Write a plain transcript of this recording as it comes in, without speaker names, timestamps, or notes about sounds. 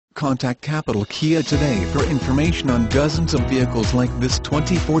Contact Capital Kia today for information on dozens of vehicles like this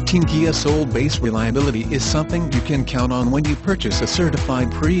 2014 Kia Soul. Base reliability is something you can count on when you purchase a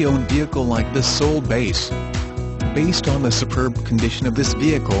certified pre-owned vehicle like this Soul Base. Based on the superb condition of this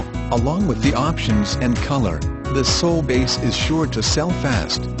vehicle, along with the options and color, the Soul Base is sure to sell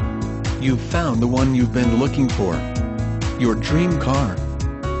fast. You've found the one you've been looking for. Your dream car.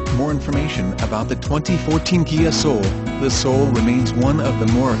 More information about the 2014 Kia Soul. The Soul remains one of the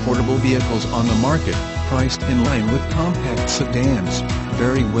more affordable vehicles on the market, priced in line with compact sedans,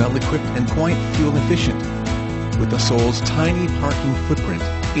 very well equipped and quite fuel efficient. With the Soul's tiny parking footprint,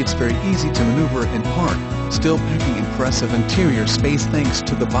 it's very easy to maneuver and park, still packing impressive interior space thanks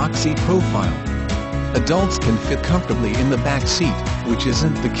to the boxy profile. Adults can fit comfortably in the back seat, which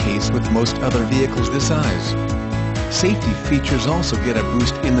isn't the case with most other vehicles this size. Safety features also get a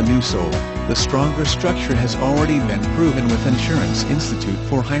boost in the new Soul. The stronger structure has already been proven with Insurance Institute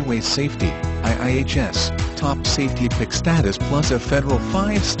for Highway Safety, IIHS, top safety pick status plus a federal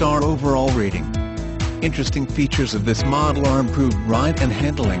 5-star overall rating. Interesting features of this model are improved ride and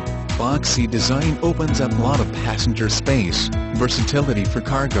handling, boxy design opens up a lot of passenger space, versatility for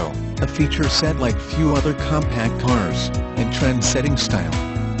cargo, a feature set like few other compact cars, and trend-setting style.